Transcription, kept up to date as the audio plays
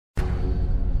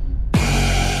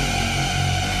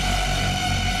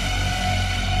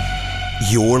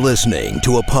You're listening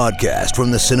to a podcast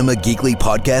from the Cinema Geekly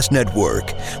Podcast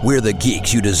Network. We're the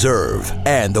geeks you deserve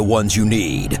and the ones you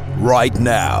need right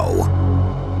now.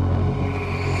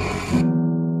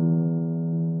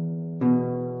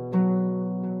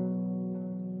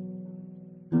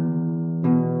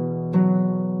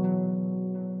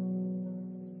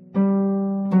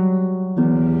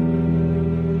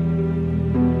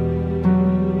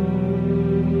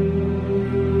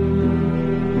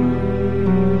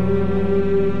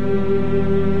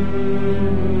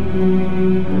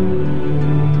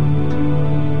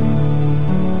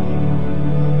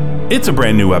 It's a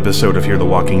brand new episode of Hear the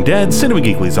Walking Dead, Cinema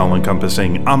Geekly's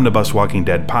all-encompassing omnibus Walking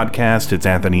Dead podcast. It's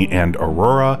Anthony and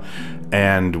Aurora,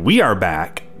 and we are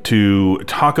back to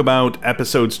talk about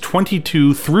episodes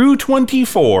 22 through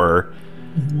 24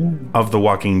 of The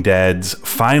Walking Dead's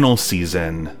final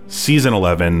season, Season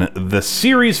 11, the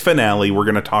series finale we're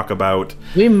going to talk about.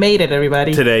 We made it,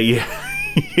 everybody. Today.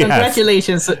 Yes.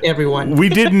 Congratulations, everyone. we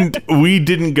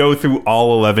didn't go through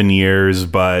all 11 years,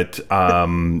 but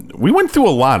we went through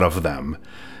a lot of them.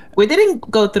 We didn't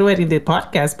go through it in the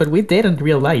podcast, but we did in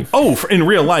real life. Oh, in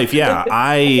real life, yeah.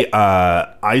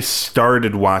 I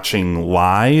started watching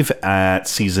live at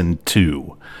season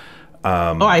 2.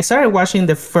 I started watching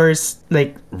the first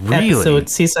episode,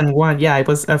 season 1. Yeah, I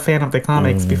was a fan of the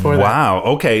comics before that. Wow.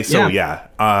 Okay, so yeah.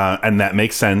 And that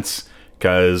makes sense,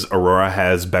 because Aurora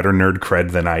has better nerd cred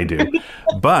than I do.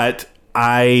 But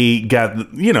I got,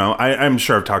 I'm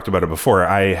sure I've talked about it before.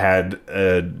 I had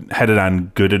it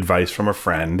on good advice from a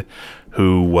friend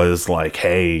who was like,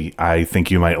 hey, I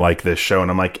think you might like this show. And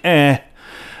I'm like,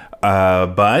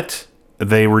 but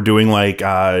they were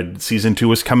doing season 2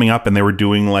 was coming up, and they were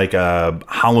doing a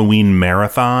Halloween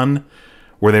marathon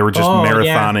where they were just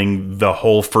marathoning the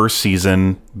whole first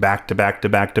season back to back to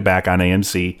back to back on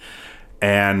AMC.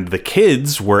 And the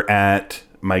kids were at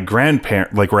my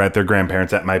we're at their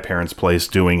grandparents at my parents' place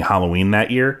doing Halloween that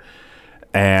year.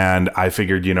 And I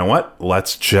figured, you know what?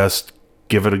 Let's just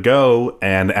give it a go.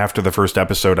 And after the first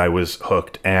episode, I was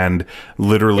hooked and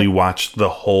literally watched the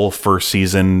whole first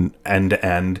season end to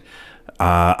end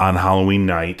on Halloween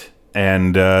night.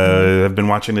 And I've been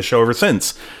watching the show ever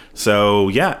since. So,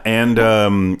 yeah, and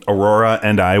Aurora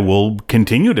and I will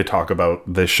continue to talk about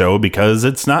this show because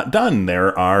it's not done.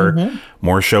 There are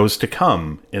more shows to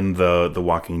come in the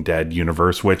Walking Dead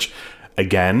universe, which,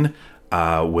 again,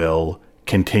 will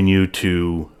continue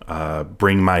to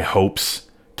bring my hopes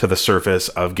to the surface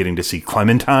of getting to see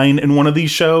Clementine in one of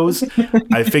these shows.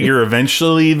 I figure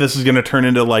eventually this is going to turn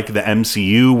into the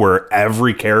MCU where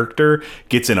every character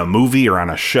gets in a movie or on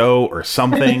a show or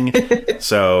something.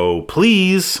 So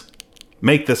please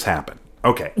make this happen.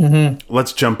 Okay,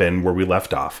 let's jump in where we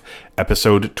left off.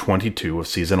 Episode 22 of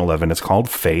season 11 is called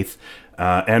Faith.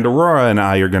 And Aurora and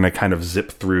I are going to kind of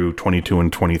zip through 22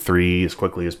 and 23 as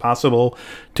quickly as possible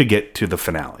to get to the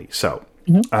finale. So,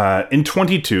 in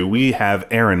 22, we have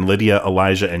Aaron, Lydia,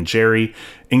 Elijah, and Jerry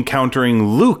encountering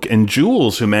Luke and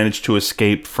Jules, who managed to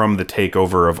escape from the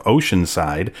takeover of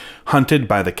Oceanside. Hunted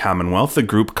by the Commonwealth, the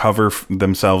group cover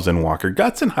themselves in walker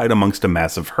guts and hide amongst a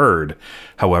massive herd.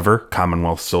 However,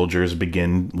 Commonwealth soldiers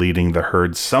begin leading the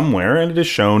herd somewhere, and it is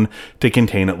shown to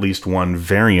contain at least one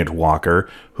variant walker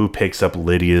who picks up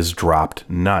Lydia's dropped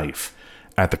knife.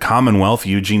 At the Commonwealth,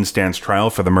 Eugene stands trial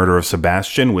for the murder of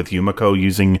Sebastian, with Yumiko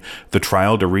using the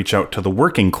trial to reach out to the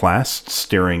working class,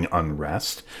 stirring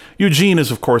unrest. Eugene is,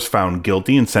 of course, found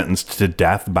guilty and sentenced to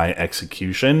death by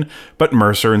execution, but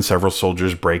Mercer and several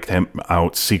soldiers break him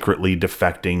out, secretly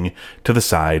defecting to the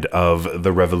side of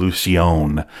the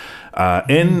Revolution.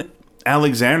 In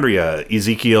Alexandria,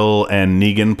 Ezekiel and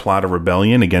Negan plot a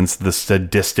rebellion against the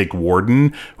sadistic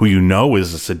warden, who you know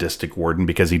is a sadistic warden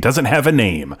because he doesn't have a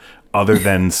name other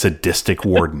than sadistic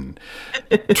warden.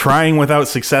 Trying without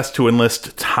success to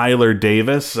enlist Tyler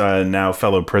Davis, now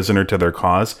fellow prisoner to their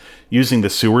cause. Using the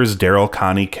sewers, Daryl,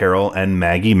 Connie, Carol, and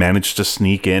Maggie manage to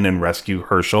sneak in and rescue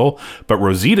Herschel, but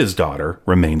Rosita's daughter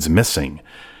remains missing.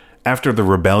 After the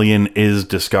rebellion is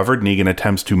discovered, Negan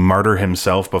attempts to martyr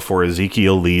himself before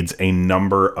Ezekiel leads a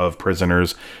number of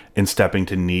prisoners in stepping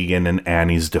to Negan and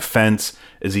Annie's defense.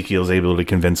 Ezekiel is able to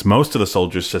convince most of the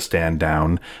soldiers to stand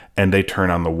down, and they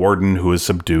turn on the warden, who is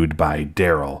subdued by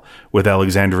Daryl. With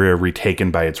Alexandria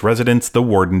retaken by its residents, the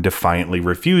warden defiantly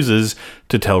refuses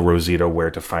to tell Rosita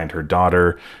where to find her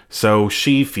daughter, so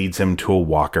she feeds him to a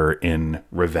walker in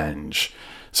revenge.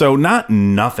 So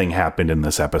nothing happened in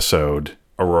this episode,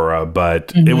 Aurora,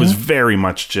 but it was very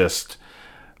much just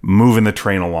moving the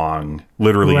train along,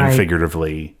 literally and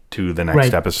figuratively, to the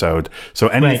next episode. So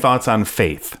any thoughts on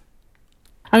Faith?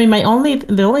 I mean,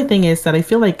 the only thing is that I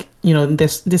feel like,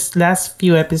 this last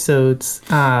few episodes,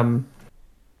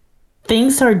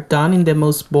 things are done in the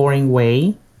most boring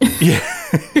way. Yeah.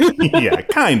 Yeah,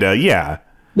 kinda, yeah.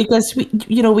 Because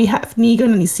we have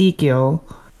Negan and Ezekiel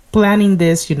planning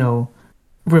this,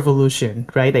 revolution,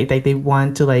 right? Like they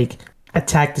want to like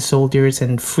attack the soldiers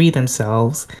and free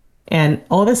themselves. And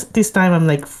all this time I'm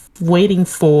like waiting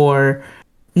for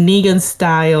Negan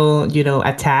style,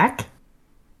 attack.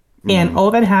 And all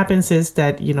that happens is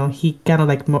that, he kind of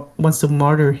like wants to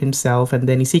martyr himself. And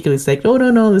then Ezekiel is like, no,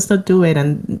 let's not do it.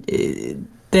 And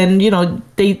then,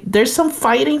 there's some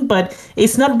fighting, but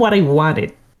it's not what I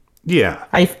wanted. Yeah.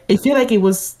 I feel like it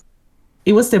was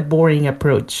the boring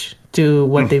approach to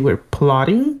what they were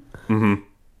plotting. Mm-hmm.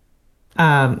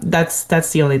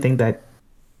 That's the only thing that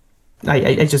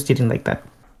I just didn't like that.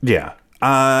 Yeah.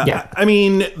 I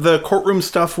mean, the courtroom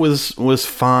stuff was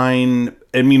fine.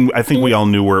 I mean, I think we all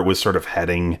knew where it was sort of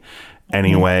heading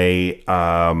anyway.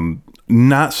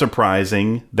 Not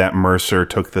surprising that Mercer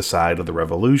took the side of the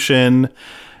revolution,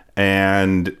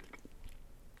 and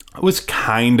it was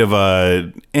kind of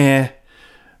a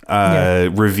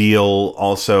reveal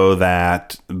also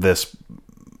that this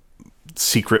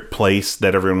secret place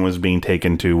that everyone was being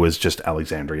taken to was just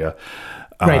Alexandria.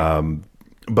 Right.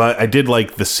 But I did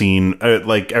like the scene,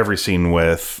 like every scene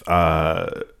with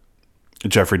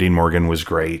Jeffrey Dean Morgan was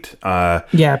great.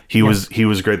 He was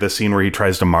great. The scene where he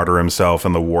tries to martyr himself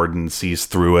and the warden sees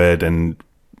through it and,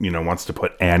 wants to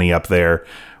put Annie up there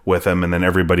with him. And then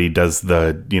everybody does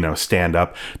the, stand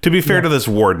up. To be fair to this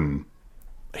warden,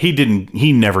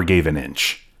 he never gave an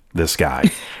inch, this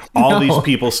guy. All these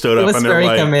people stood up and they're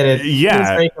like, committed.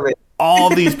 Yeah.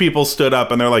 All these people stood up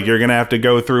and they're like, you're going to have to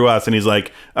go through us. And he's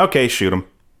like, okay, shoot him.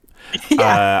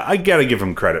 Yeah. I got to give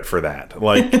him credit for that.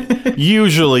 Like,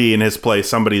 usually in his place,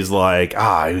 somebody's like,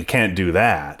 you can't do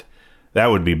that. That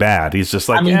would be bad. He's just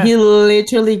like, he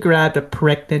literally grabbed a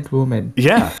pregnant woman.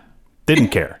 Yeah. Didn't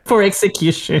care. For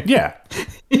execution. Yeah.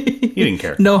 He didn't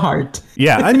care. No heart.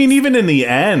 Yeah. I mean, even in the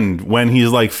end, when he's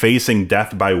like facing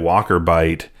death by walker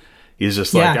bite, he's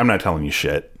just like, I'm not telling you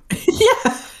shit.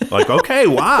 Yeah. Like, okay,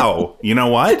 wow. You know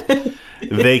what?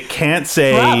 They can't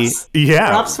say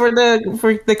props for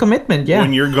the commitment. Yeah.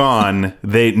 When you're gone,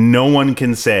 no one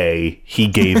can say he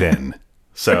gave in.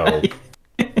 So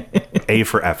A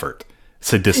for effort.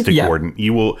 Sadistic warden.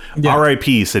 You will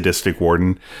RIP sadistic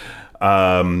warden.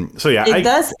 It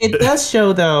does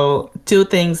show though two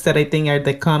things that I think are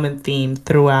the common theme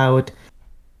throughout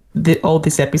all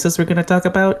these episodes we're going to talk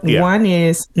about. Yeah. One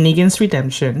is Negan's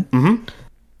redemption. Mm-hmm.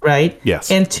 Right?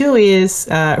 Yes. And two is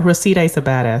Rosita is a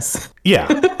badass. Yeah.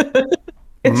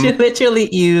 She literally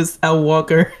used a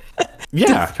walker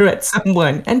to threat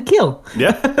someone and kill.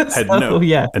 Yeah. Had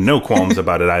no qualms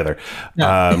about it either.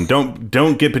 No.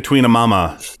 Don't get between a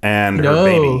mama and her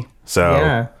baby. So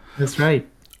yeah, that's right.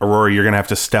 Aurora, you're gonna have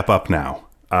to step up now.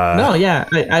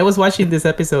 I was watching these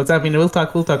episodes. I mean, we'll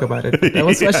talk about it. I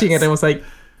was watching it and I was like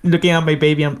looking at my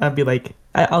baby, I'd be like,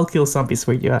 I'll kill zombies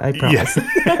for you. I promise.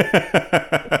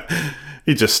 Yeah.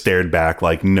 He just stared back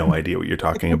like no idea what you're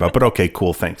talking about. But okay,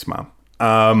 cool. Thanks, Mom.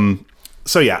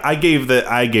 So yeah, I gave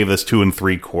this 2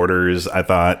 3/4. I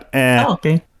thought,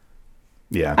 okay.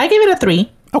 Yeah. I gave it a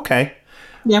 3. Okay.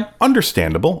 Yeah.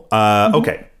 Understandable.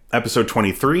 Okay. Episode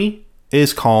 23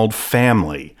 is called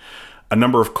Family. A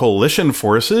number of coalition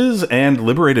forces and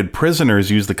liberated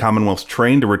prisoners use the Commonwealth's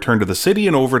train to return to the city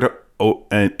in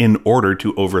order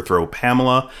to overthrow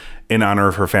Pamela. In honor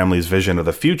of her family's vision of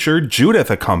the future,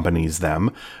 Judith accompanies them.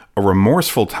 A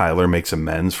remorseful Tyler makes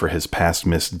amends for his past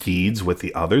misdeeds with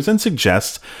the others and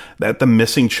suggests that the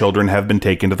missing children have been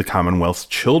taken to the Commonwealth's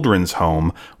children's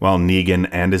home, while Negan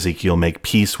and Ezekiel make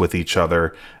peace with each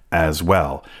other as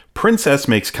well. Princess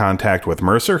makes contact with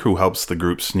Mercer, who helps the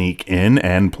group sneak in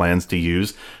and plans to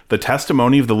use the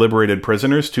testimony of the liberated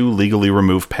prisoners to legally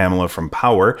remove Pamela from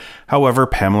power. However,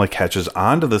 Pamela catches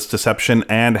on to this deception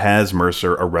and has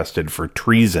Mercer arrested for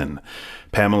treason.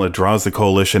 Pamela draws the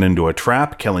coalition into a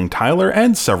trap, killing Tyler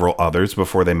and several others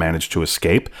before they manage to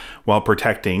escape. While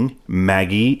protecting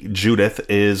Maggie, Judith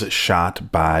is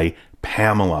shot by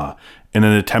Pamela. In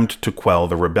an attempt to quell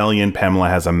the rebellion, Pamela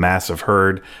has a massive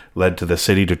herd led to the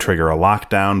city to trigger a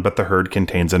lockdown, but the herd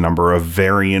contains a number of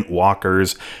variant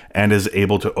walkers and is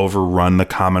able to overrun the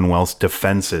Commonwealth's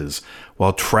defenses.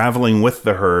 While traveling with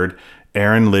the herd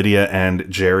Aaron, Lydia, and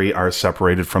Jerry are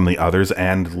separated from the others,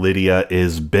 and Lydia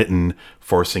is bitten,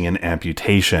 forcing an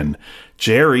amputation.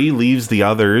 Jerry leaves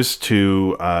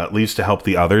to help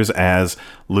the others as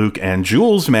Luke and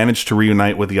Jules manage to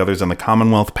reunite with the others in the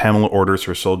Commonwealth. Pamela orders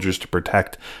her soldiers to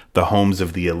protect the homes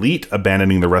of the elite,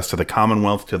 abandoning the rest of the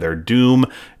Commonwealth to their doom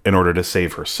in order to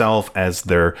save herself. As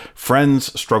their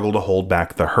friends struggle to hold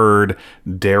back the herd,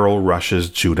 Daryl rushes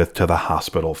Judith to the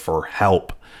hospital for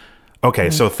help.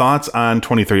 Okay, so thoughts on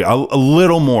 23. A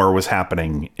little more was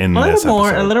happening in this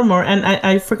episode. A little more. And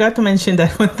I forgot to mention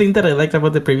that one thing that I liked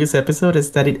about the previous episode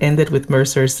is that it ended with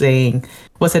Mercer saying,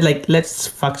 was it like, let's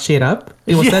fuck shit up?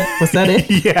 Was that it?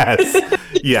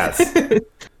 Yes.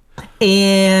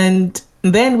 And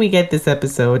then we get this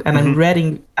episode, and I'm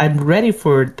ready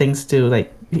for things to,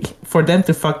 like, for them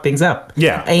to fuck things up.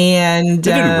 Yeah. And it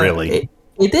didn't really.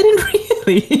 It didn't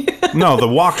really. No, the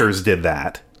walkers did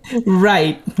that.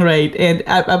 Right. And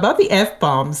about the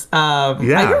F-bombs, I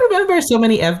don't remember so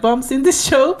many F-bombs in this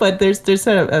show, but there's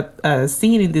a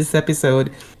scene in this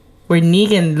episode where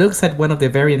Negan looks at one of the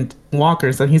variant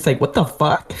walkers and he's like, what the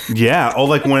fuck? Yeah. Oh,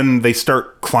 like when they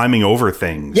start climbing over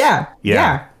things. Yeah.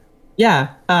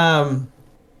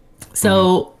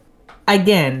 So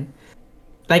again,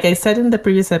 like I said in the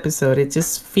previous episode, it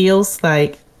just feels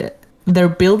like they're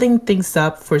building things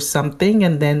up for something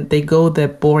and then they go the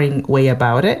boring way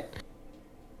about it.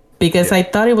 Because I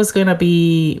thought it was going to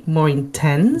be more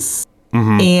intense.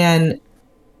 And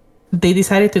they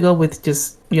decided to go with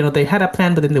just, they had a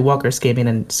plan, but then the walkers came in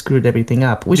and screwed everything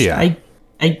up. Which I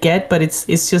get, but it's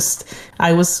just,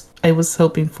 I was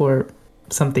hoping for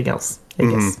something else, I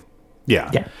guess.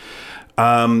 Yeah.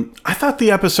 I thought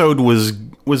the episode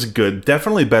was good.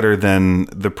 Definitely better than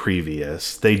the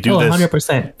previous. They do this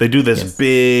 100%. They do this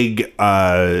big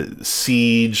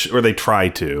siege, or they try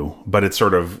to, but it's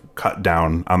sort of cut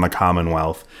down on the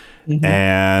Commonwealth.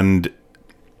 And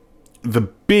the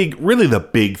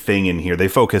big thing in here, they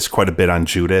focus quite a bit on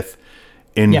Judith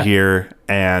in here,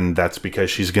 and that's because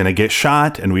she's going to get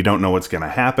shot and we don't know what's going to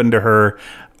happen to her.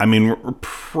 I mean, we're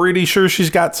pretty sure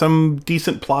she's got some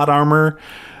decent plot armor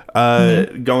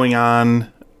going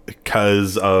on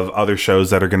because of other shows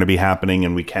that are going to be happening,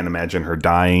 and we can't imagine her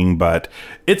dying, but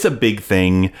it's a big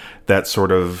thing that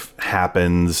sort of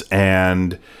happens.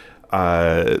 And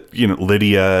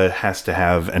Lydia has to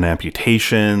have an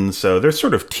amputation, so they're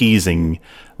sort of teasing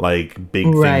like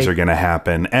big things are going to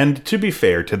happen. And to be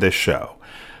fair to this show,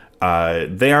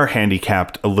 they are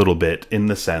handicapped a little bit in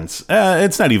the sense,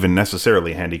 it's not even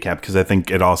necessarily handicapped, because I think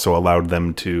it also allowed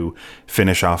them to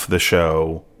finish off the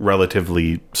show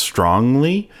relatively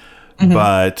strongly.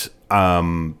 But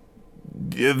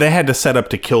they had to set up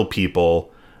to kill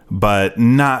people, but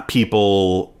not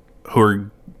people who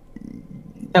are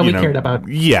that we cared about.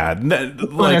 Yeah.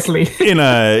 Honestly.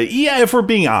 If we're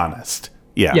being honest.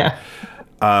 Yeah.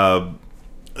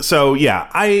 So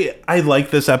yeah, I like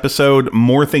this episode.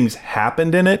 More things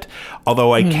happened in it,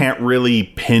 although I can't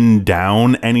really pin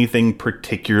down anything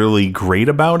particularly great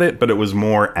about it, but it was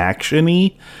more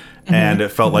action-y, and it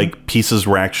felt like pieces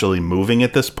were actually moving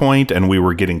at this point, and we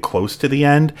were getting close to the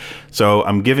end. So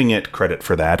I'm giving it credit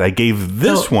for that. I gave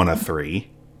this one a 3.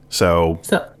 So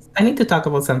I need to talk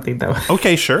about something though.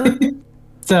 Okay, sure.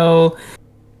 So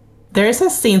there's a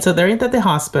scene. So they're at the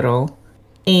hospital,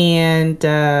 and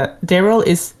Daryl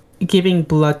is giving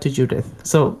blood to Judith.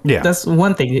 So that's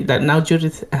one thing, that now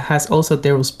Judith has also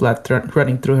Daryl's blood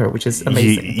running through her, which is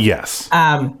amazing. Yes.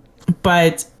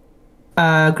 But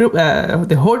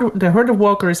the horde of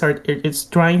walkers is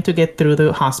trying to get through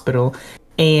the hospital,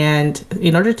 and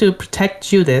in order to protect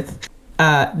Judith,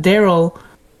 Daryl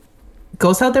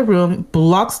goes out the room,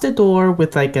 blocks the door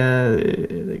with like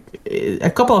a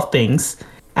couple of things,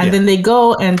 and then they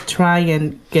go and try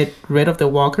and get rid of the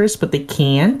walkers, but they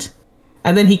can't.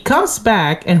 And then he comes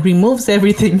back and removes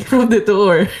everything from the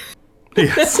door.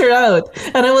 Gets her out.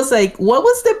 And I was like, what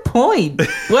was the point?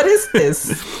 What is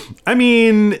this? I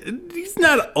mean, he's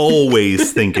not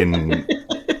always thinking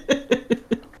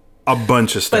a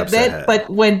bunch of steps ahead. But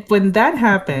when that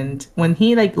happened, when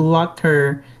he like locked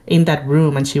her in that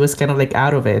room and she was kind of like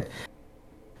out of it,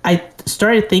 I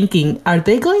started thinking, are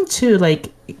they going to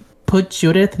like put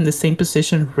Judith in the same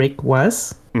position Rick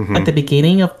was at the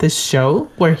beginning of this show,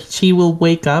 where she will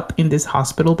wake up in this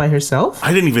hospital by herself?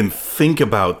 I didn't even think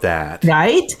about that.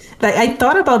 Right? Like, I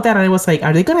thought about that and I was like,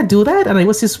 are they going to do that? And I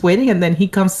was just waiting, and then he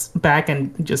comes back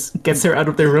and just gets her out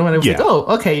of the room, and I was like, oh,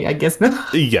 okay, I guess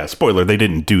not. Yeah, spoiler, they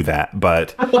didn't do that.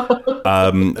 But,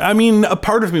 I mean, a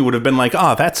part of me would have been like,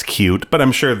 oh, that's cute. But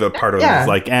I'm sure the part of it was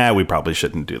like, we probably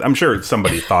shouldn't do that. I'm sure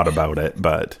somebody thought about it,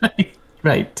 but...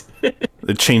 Right.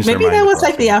 It changed Maybe their mind. that was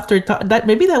like the afterthought.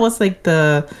 Maybe that was like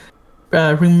the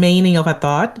remaining of a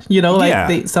thought.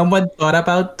 Like someone thought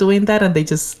about doing that and they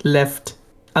just left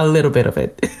a little bit of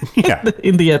it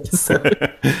in the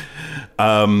episode.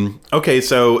 Okay,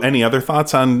 so any other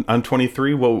thoughts on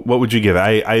 23? What would you give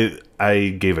it? I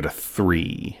gave it a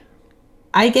 3.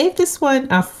 I gave this one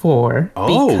a 4.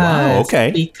 Oh, wow,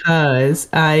 okay. Because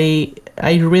I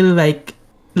really like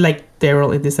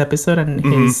Daryl in this episode and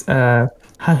his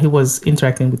how he was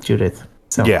interacting with Judith.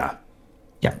 So yeah.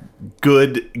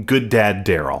 Good dad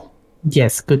Daryl.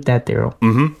 Yes, good dad Daryl.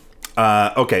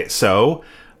 Okay, so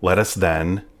let us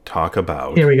then talk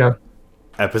about here we go.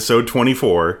 Episode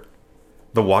 24,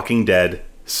 The Walking Dead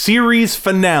series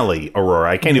finale. Aurora,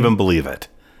 I can't even believe it.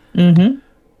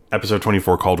 Episode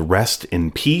 24 called Rest in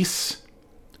Peace.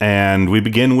 And we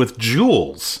begin with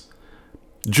Jules.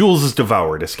 Jules is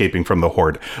devoured, escaping from the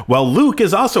horde, while Luke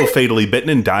is also fatally bitten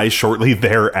and dies shortly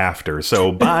thereafter.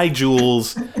 So bye,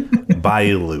 Jules.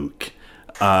 Bye, Luke.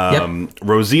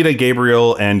 Rosita,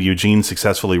 Gabriel, and Eugene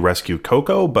successfully rescue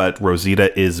Coco, but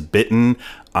Rosita is bitten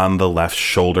on the left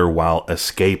shoulder while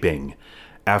escaping.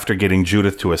 After getting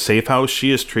Judith to a safe house,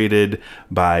 she is treated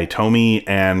by Tommy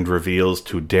and reveals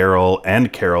to Daryl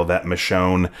and Carol that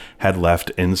Michonne had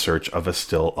left in search of a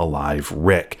still alive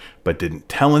Rick, but didn't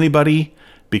tell anybody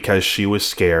because she was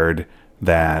scared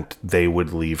that they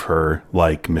would leave her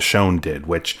like Michonne did,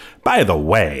 which, by the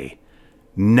way,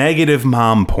 negative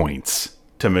mom points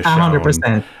to Michonne.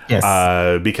 100%.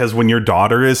 Yes. Because when your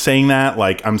daughter is saying that,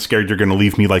 like, I'm scared you're going to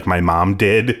leave me like my mom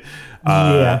did.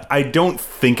 I don't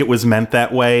think it was meant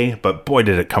that way, but boy,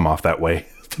 did it come off that way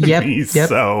to me.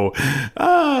 So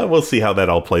we'll see how that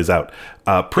all plays out.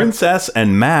 Princess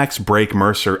and Max break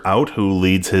Mercer out, who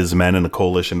leads his men in the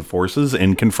coalition forces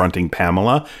in confronting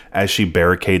Pamela as she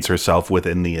barricades herself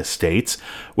within the estates.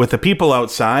 With the people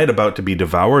outside about to be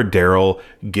devoured, Daryl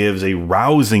gives a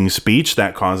rousing speech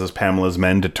that causes Pamela's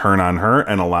men to turn on her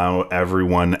and allow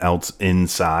everyone else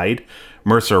inside.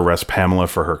 Mercer arrests Pamela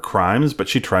for her crimes, but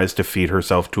she tries to feed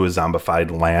herself to a zombified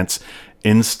Lance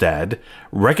instead.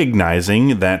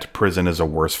 Recognizing that prison is a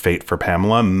worse fate for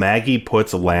Pamela, Maggie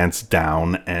puts Lance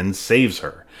down and saves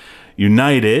her.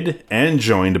 United and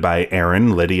joined by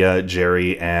Aaron, Lydia,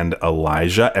 Jerry, and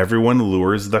Elijah, everyone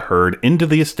lures the herd into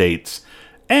the estates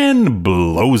and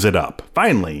blows it up.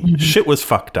 Finally, shit was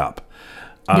fucked up.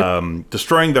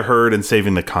 Destroying the herd and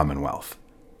saving the Commonwealth.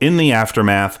 In the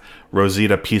aftermath,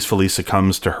 Rosita peacefully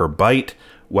succumbs to her bite,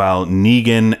 while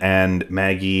Negan and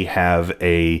Maggie have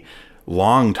a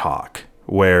long talk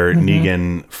where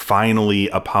Negan finally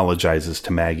apologizes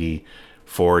to Maggie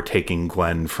for taking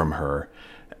Glenn from her.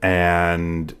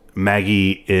 And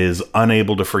Maggie is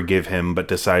unable to forgive him, but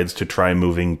decides to try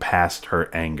moving past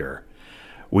her anger.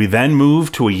 We then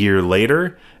move to a year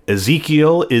later.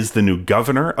 Ezekiel is the new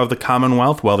governor of the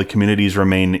Commonwealth, while the communities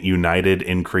remain united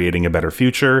in creating a better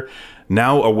future.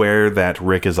 Now aware that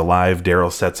Rick is alive,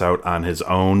 Daryl sets out on his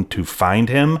own to find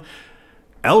him.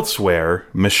 Elsewhere,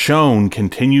 Michonne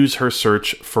continues her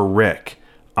search for Rick.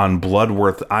 On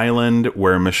Bloodworth Island,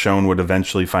 where Michonne would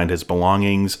eventually find his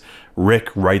belongings, Rick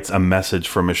writes a message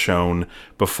for Michonne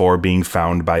before being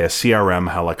found by a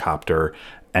CRM helicopter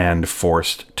and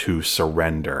forced to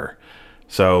surrender.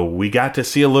 So we got to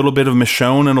see a little bit of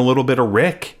Michonne and a little bit of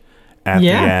Rick at the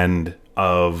end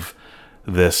of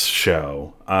this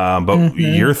show. But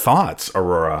your thoughts,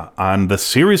 Aurora, on the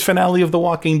series finale of The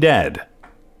Walking Dead?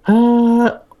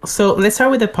 So let's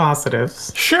start with the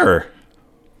positives. Sure.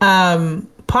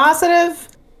 Positive,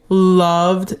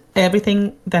 loved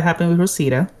everything that happened with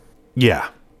Rosita. Yeah.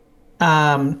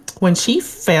 When she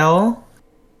fell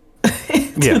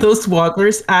to those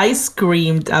walkers, I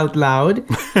screamed out loud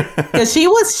because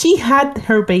she had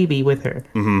her baby with her,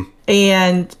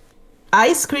 and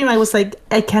I screamed. I was like,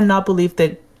 I cannot believe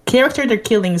the character they're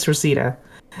killing is Rosita,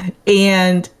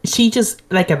 and she just,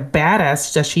 like a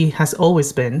badass that she has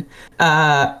always been,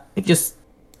 just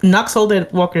knocks all the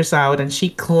walkers out, and she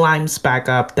climbs back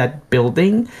up that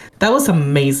building. That was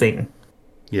amazing.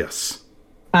 Yes.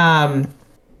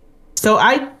 So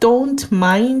I don't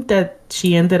mind that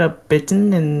she ended up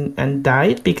bitten and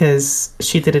died, because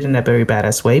she did it in a very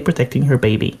badass way, protecting her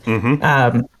baby.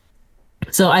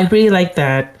 So I really like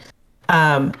that.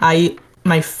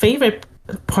 My favorite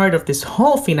part of this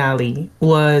whole finale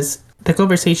was the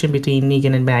conversation between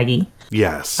Negan and Maggie.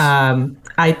 Yes.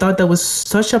 I thought that was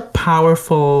such a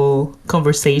powerful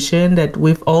conversation that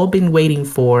we've all been waiting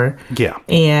for. Yeah.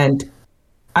 And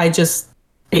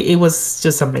it was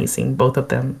just amazing, both of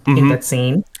them in that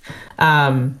scene.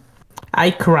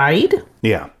 I cried.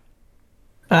 Yeah.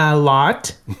 A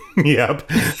lot. Yep.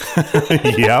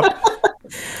 Yep.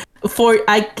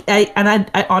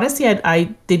 I honestly I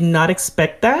did not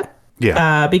expect that.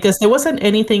 Yeah. Because there wasn't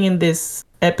anything in this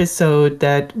episode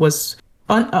that was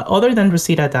other than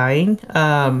Rosita dying.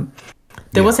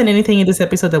 There wasn't anything in this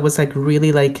episode that was like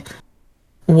really like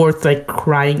worth like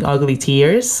crying ugly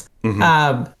tears.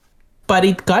 But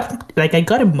it got like I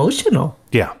got emotional.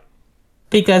 Yeah.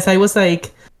 Because I was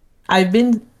like, I've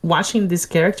been watching these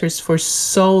characters for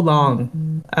so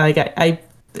long. Like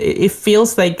it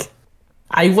feels like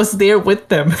I was there with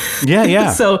them. Yeah,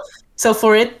 yeah. So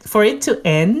for it to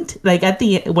end, like at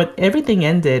the when everything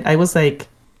ended, I was like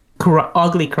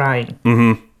ugly crying.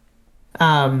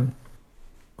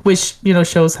 Which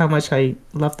shows how much I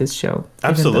love this show.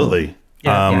 Absolutely.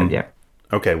 Yeah.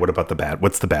 Okay, what about the bad?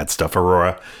 What's the bad stuff,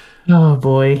 Aurora? Oh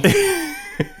boy.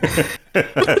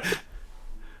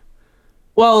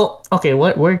 Well, okay,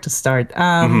 where to start?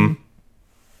 I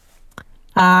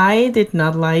did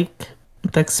not like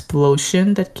the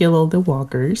explosion that killed all the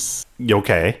walkers.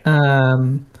 Okay.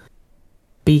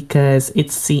 Because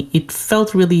it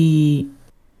felt really,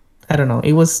 I don't know,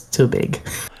 it was too big.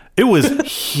 It was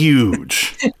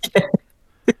huge.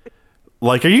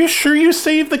 Like, are you sure you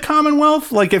saved the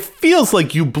Commonwealth? Like, it feels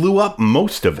like you blew up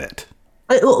most of it.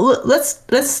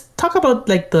 Let's talk about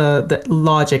like the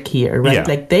logic here, right? Yeah.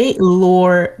 Like they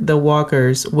lure the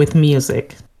walkers with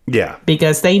music. Yeah.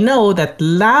 Because they know that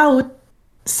loud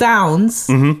sounds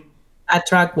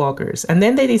attract walkers. And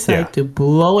then they decide to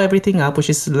blow everything up, which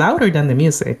is louder than the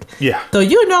music. Yeah. So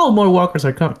more walkers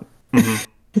are coming.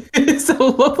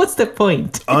 So what was the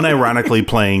point? Unironically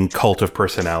playing Cult of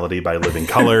Personality by Living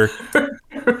Colour.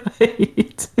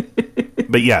 Right.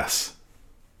 But yes.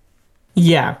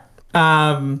 Yeah.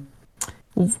 I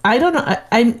don't know.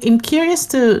 I'm curious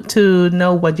to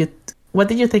know what did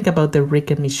you think about the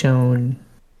Rick and Michonne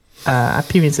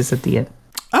appearances at the end?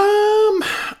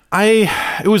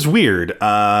 It was weird.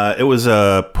 It was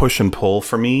a push and pull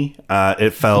for me.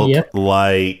 It felt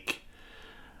like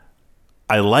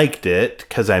I liked it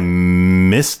because I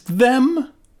missed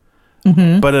them,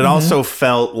 but it also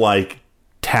felt like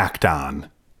tacked on.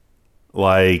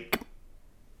 Like,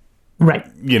 right.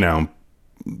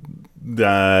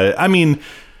 I mean,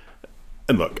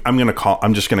 look,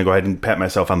 I'm just gonna go ahead and pat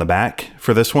myself on the back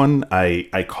for this one.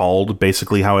 I called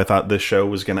basically how I thought this show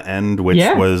was gonna end, which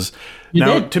was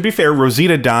to be fair,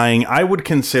 Rosita dying, I would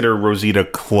consider Rosita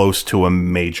close to a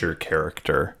major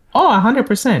character. Oh,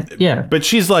 100%. Yeah. But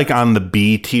she's like on the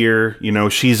B tier,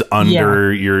 she's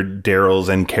under your Daryls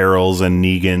and Carols and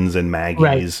Negans and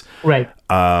Maggies. Right.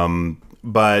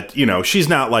 But, she's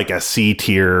not like a C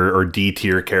tier or D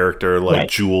tier character like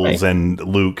Jules and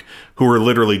Luke, who are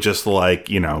literally just like,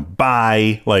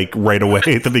 bye, like right away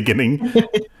at the beginning.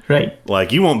 Right.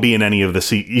 Like, you won't be in any of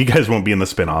you guys won't be in the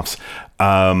spinoffs.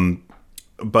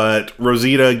 But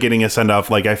Rosita getting a send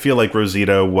off, like, I feel like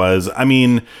Rosita was,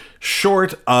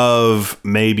 short of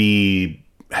maybe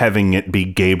having it be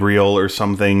Gabriel or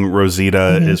something,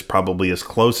 Rosita is probably as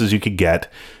close as you could get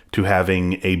to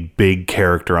having a big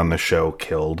character on the show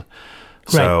killed.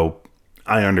 So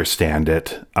I understand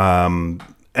it. And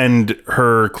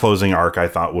her closing arc I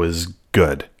thought was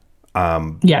good. I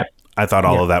thought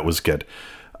all of that was good.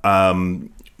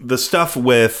 The stuff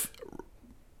with,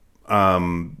 Rick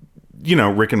and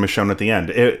Michonne at the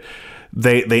end,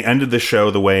 they ended the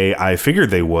show the way I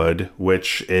figured they would,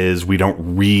 which is we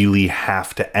don't really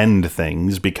have to end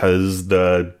things because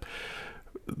the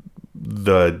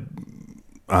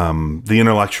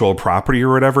intellectual property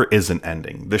or whatever isn't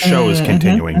ending. The show is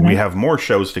continuing. We have more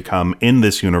shows to come in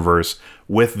this universe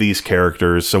with these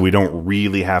characters, so we don't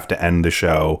really have to end the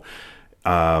show.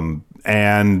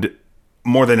 And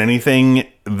more than anything,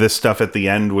 this stuff at the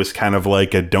end was kind of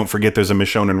like a don't forget there's a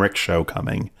Michonne and Rick show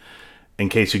coming in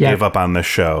case you give up on the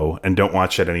show and don't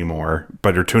watch it anymore,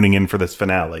 but are tuning in for this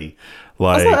finale.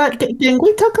 Like, also, can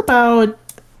we talk about,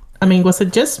 was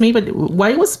it just me, but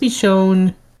why was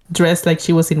Michonne dressed like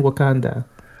she was in Wakanda?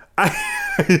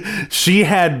 She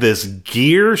had this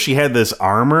gear, she had this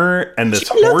armor, and this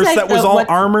horse that was all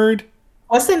armored.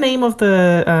 What's the name of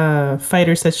the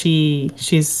fighters that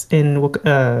she's in?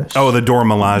 The Dora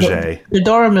Milaje. The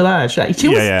Dora Milaje. Like, she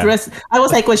was dressed. I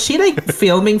was like, was she like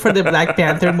filming for the Black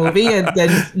Panther movie? And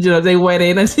then they went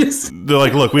in and they're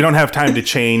like, look, we don't have time to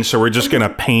change, so we're just gonna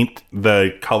paint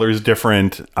the colors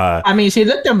different. She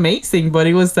looked amazing, but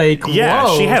it was like,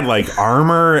 whoa. She had like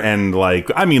armor and like,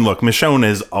 look, Michonne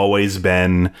has always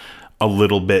been a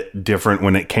little bit different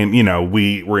when it came,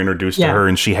 we were introduced to her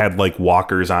and she had like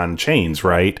walkers on chains,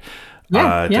 right?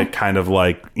 To kind of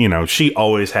like, she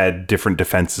always had different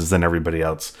defenses than everybody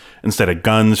else. Instead of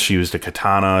guns, she used a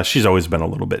katana. She's always been a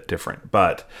little bit different,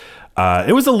 but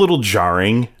it was a little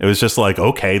jarring. It was just like,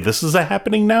 okay, this is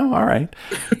happening now. All right.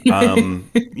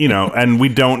 And we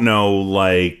don't know,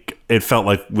 like, it felt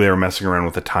like they were messing around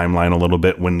with the timeline a little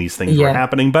bit when these things were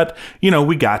happening. But,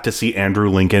 we got to see Andrew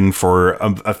Lincoln for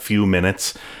a few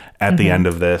minutes at the end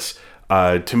of this.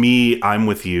 To me, I'm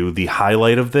with you. The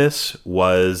highlight of this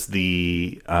was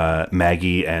the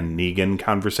Maggie and Negan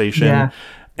conversation. Yeah.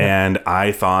 And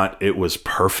I thought it was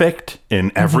perfect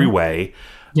in every way.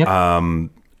 Yep.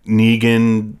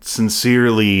 Negan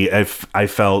sincerely, I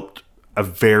felt a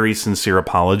very sincere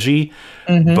apology,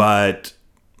 but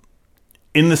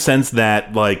in the sense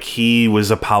that, like, he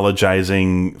was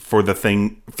apologizing for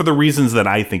the reasons that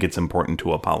I think it's important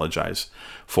to apologize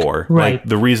for. Right. Like,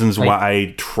 the reasons why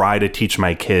I try to teach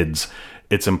my kids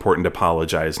it's important to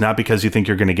apologize. Not because you think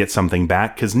you're going to get something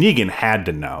back, because Negan had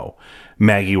to know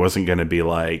Maggie wasn't going to be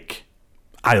like,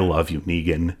 I love you,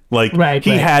 Negan. Like,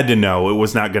 he had to know it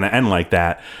was not going to end like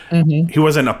that. He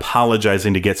wasn't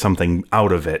apologizing to get something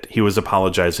out of it. He was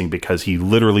apologizing because he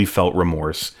literally felt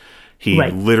remorse. He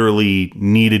literally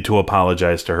needed to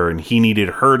apologize to her, and he needed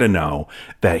her to know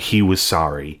that he was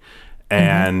sorry.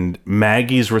 And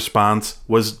Maggie's response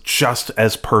was just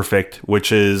as perfect,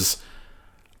 which is,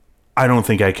 I don't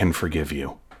think I can forgive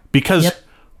you. Because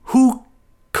who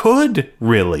could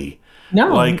really?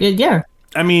 No, yeah.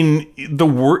 I mean,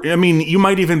 you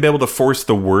might even be able to force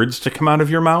the words to come out of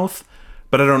your mouth,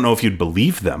 but I don't know if you'd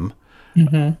believe them.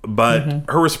 But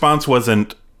her response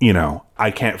wasn't,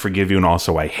 I can't forgive you, and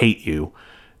also I hate you.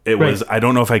 It was, I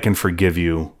don't know if I can forgive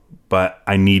you, but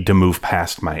I need to move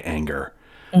past my anger,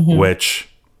 which,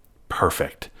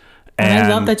 perfect. And I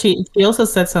love that she also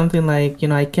said something like,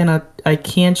 I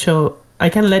can't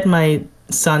let my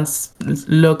sons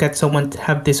look at someone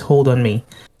have this hold on me.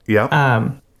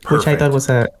 Yeah. Which I thought was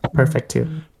a perfect too.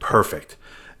 Perfect.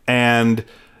 And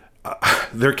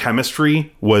their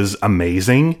chemistry was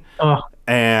amazing. Oh.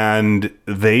 And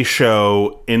they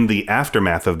show in the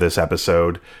aftermath of this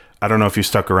episode, I don't know if you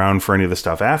stuck around for any of the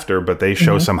stuff after, but they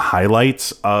show some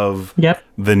highlights of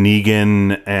the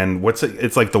Negan and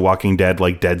it's like The Walking Dead,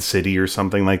 like Dead City or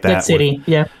something like that. Dead City,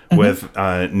 with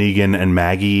Negan and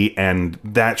Maggie. And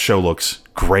that show looks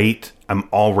great. I'm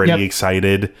already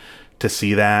excited to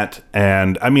see that.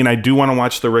 And I mean, I do want to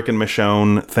watch the Rick and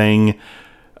Michonne thing.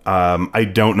 I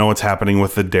don't know what's happening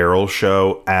with the Daryl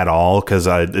show at all, because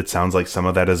it sounds like some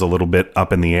of that is a little bit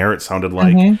up in the air. It sounded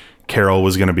like Carol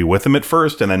was going to be with him at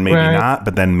first, and then maybe not,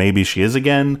 but then maybe she is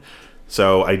again.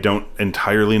 So I don't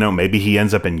entirely know. Maybe he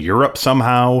ends up in Europe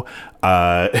somehow.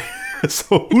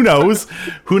 So who knows?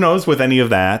 Who knows with any of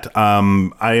that?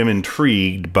 I am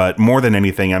intrigued, but more than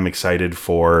anything, I'm excited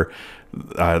for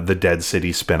the Dead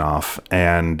City spinoff.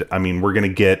 And I mean, we're going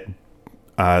to get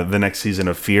the next season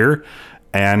of Fear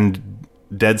and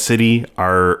Dead City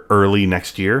are early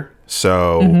next year.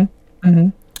 So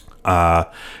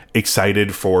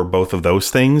excited for both of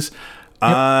those things.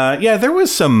 Yeah, there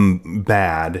was some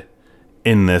bad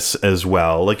in this as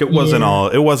well. Like it wasn't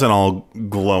all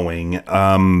glowing.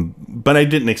 But I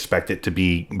didn't expect it to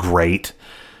be great.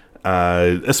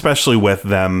 Especially with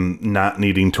them not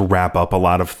needing to wrap up a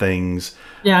lot of things.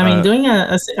 Yeah, I mean, doing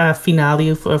a finale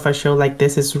of a show like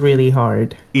this is really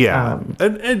hard. Yeah,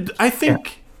 and I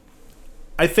think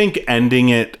ending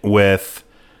it with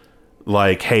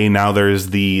like, hey, now there's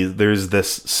this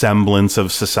semblance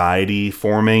of society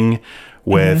forming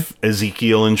with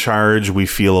Ezekiel in charge. We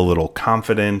feel a little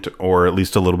confident, or at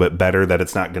least a little bit better, that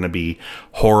it's not going to be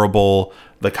horrible.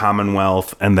 The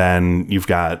Commonwealth, and then you've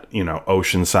got,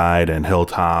 Oceanside and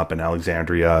Hilltop and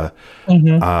Alexandria,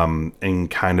 in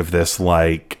kind of this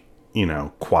like,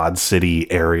 Quad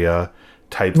City area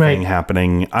type thing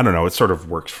happening. I don't know. It sort of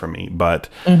works for me, but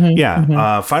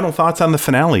final thoughts on the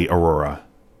finale, Aurora.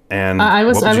 And I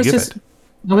was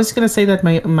gonna say that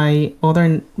my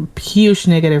other huge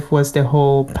negative was the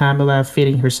whole Pamela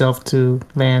feeding herself to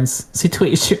Lance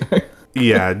situation.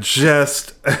 Yeah,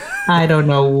 just... I don't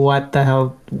know what the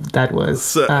hell that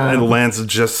was. And Lance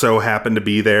just so happened to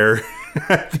be there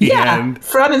at the end.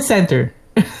 Front and center.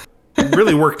 It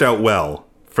really worked out well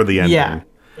for the ending.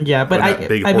 Yeah, but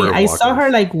I saw her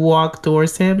like walk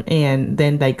towards him and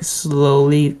then like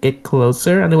slowly get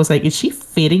closer, and it was like, is she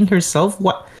feeding herself?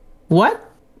 What?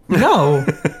 No.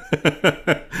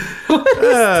 It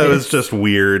was just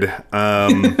weird.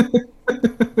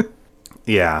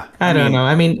 Yeah. I don't know.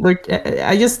 I mean,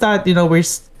 I just thought, we're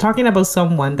talking about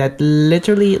someone that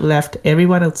literally left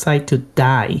everyone outside to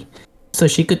die so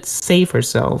she could save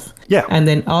herself. Yeah. And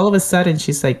then all of a sudden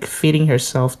she's like feeding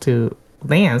herself to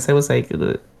Lance, I was like,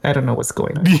 I don't know what's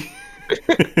going on.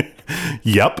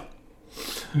 Yep.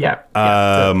 Yeah.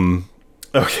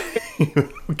 Okay.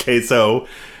 Okay, so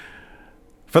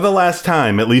for the last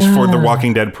time, at least for The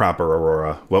Walking Dead proper,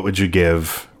 Aurora, what would you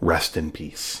give Rest in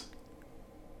Peace?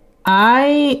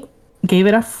 I gave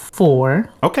it a 4.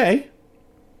 Okay.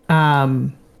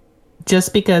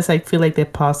 Just because I feel like the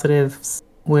positives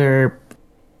were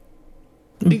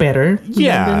better.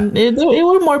 Yeah. They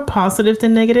were more positive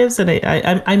than negatives, and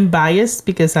I'm biased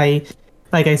because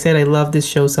like I said, I love this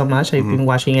show so much. I've been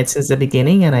watching it since the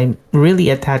beginning, and I'm really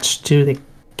attached to the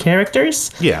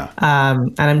characters. Yeah.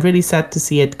 And I'm really sad to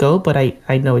see it go, but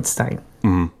I know it's time.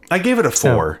 I gave it a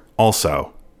 4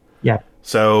 also. Yeah.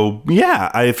 So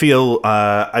yeah, I feel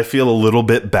a little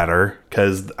bit better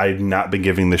because I've not been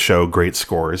giving the show great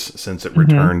scores since it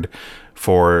returned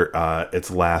for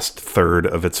its last third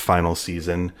of its final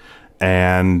season,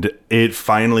 and it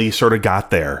finally sort of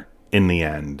got there in the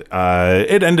end.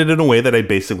 It ended in a way that I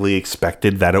basically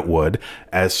expected that it would,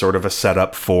 as sort of a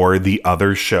setup for the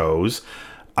other shows.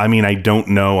 I mean, I don't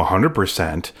know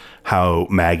 100% how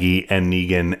Maggie and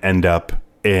Negan end up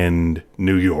in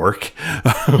New York,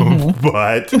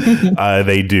 but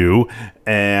they do,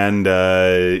 and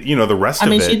the rest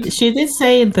of it. She did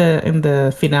say in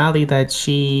the finale that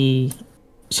she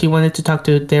wanted to talk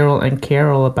to Daryl and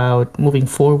Carol about moving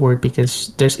forward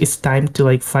because it's time to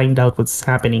like find out what's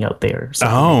happening out there.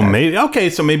 Oh, maybe okay.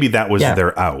 So maybe that was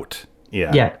their out.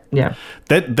 Yeah.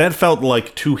 That felt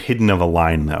like too hidden of a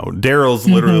line, though. Daryl's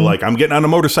literally like, I'm getting on a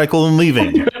motorcycle and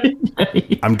leaving.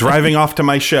 Right. I'm driving off to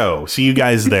my show. See you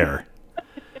guys there.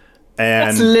 And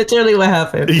that's literally what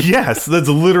happened. Yes, that's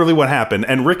literally what happened.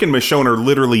 And Rick and Michonne are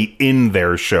literally in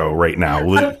their show right now.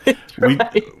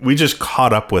 We just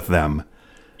caught up with them.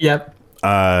 Yep.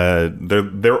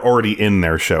 They're already in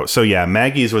their show. So yeah,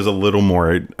 Maggie's was a little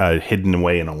more hidden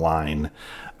away in a line,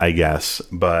 I guess.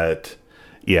 But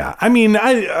yeah, I mean,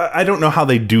 I don't know how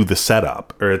they do the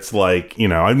setup, or it's like,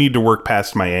 I need to work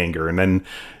past my anger, and then,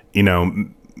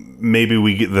 maybe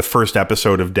we get the first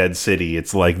episode of Dead City.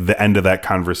 It's like the end of that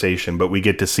conversation, but we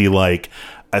get to see like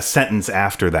a sentence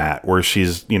after that where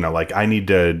she's, like, I need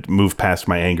to move past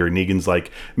my anger. Negan's like,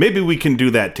 maybe we can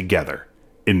do that together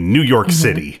in New York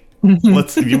City.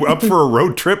 You up for a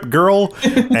road trip, girl?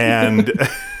 And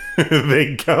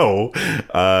they go,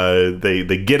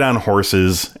 they get on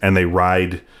horses and they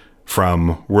ride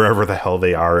from wherever the hell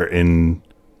they are in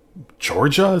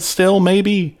Georgia still,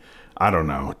 maybe. I don't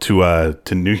know,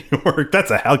 to New York.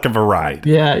 That's a heck of a ride.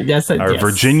 Yeah, yes. Or yes.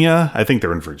 Virginia. I think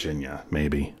they're in Virginia,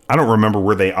 maybe. I don't remember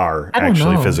where they are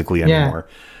actually physically anymore.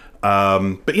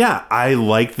 But yeah, I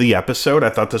liked the episode.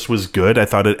 I thought this was good. I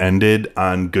thought it ended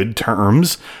on good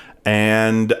terms.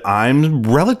 And I'm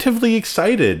relatively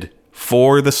excited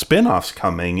for the spin-offs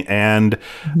coming. And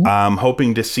I'm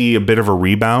hoping to see a bit of a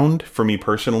rebound for me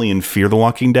personally in Fear the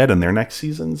Walking Dead in their next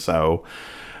season. So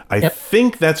I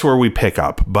think that's where we pick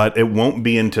up, but it won't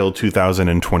be until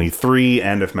 2023.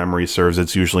 And if memory serves,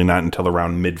 it's usually not until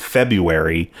around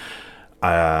mid-February.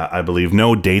 I believe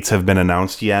no dates have been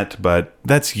announced yet, but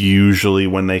that's usually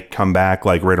when they come back,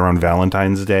 like right around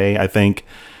Valentine's Day, I think,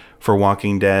 for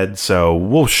Walking Dead. So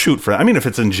we'll shoot for that. I mean, if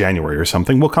it's in January or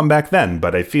something, we'll come back then.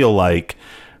 But I feel like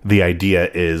the idea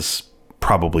is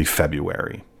probably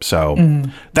February. So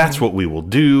that's what we will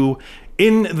do.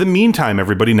 In the meantime,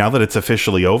 everybody, now that it's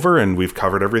officially over and we've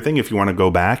covered everything, if you want to go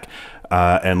back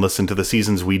and listen to the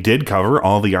seasons we did cover,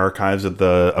 all the archives of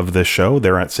the show,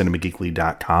 they're at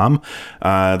cinemageekly.com.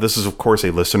 This is, of course,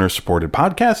 a listener-supported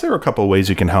podcast. There are a couple of ways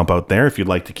you can help out there if you'd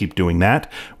like to keep doing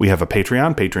that. We have a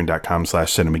Patreon,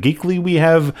 patreon.com/cinemageekly. We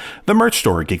have the merch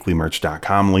store,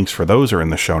 geeklymerch.com. Links for those are in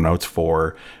the show notes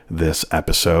for this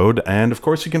episode. And, of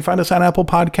course, you can find us on Apple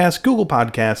Podcasts, Google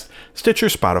Podcasts, Stitcher,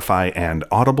 Spotify, and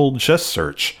Audible. Just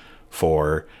search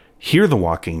for Hear the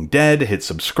Walking Dead, hit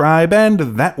subscribe, and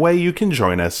that way you can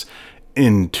join us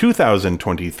in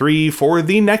 2023 for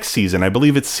the next season. I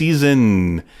believe it's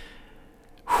season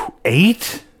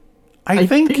 8, I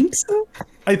think so.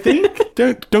 I think.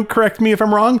 Don't correct me if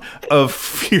I'm wrong, of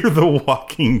Fear the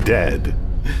Walking Dead.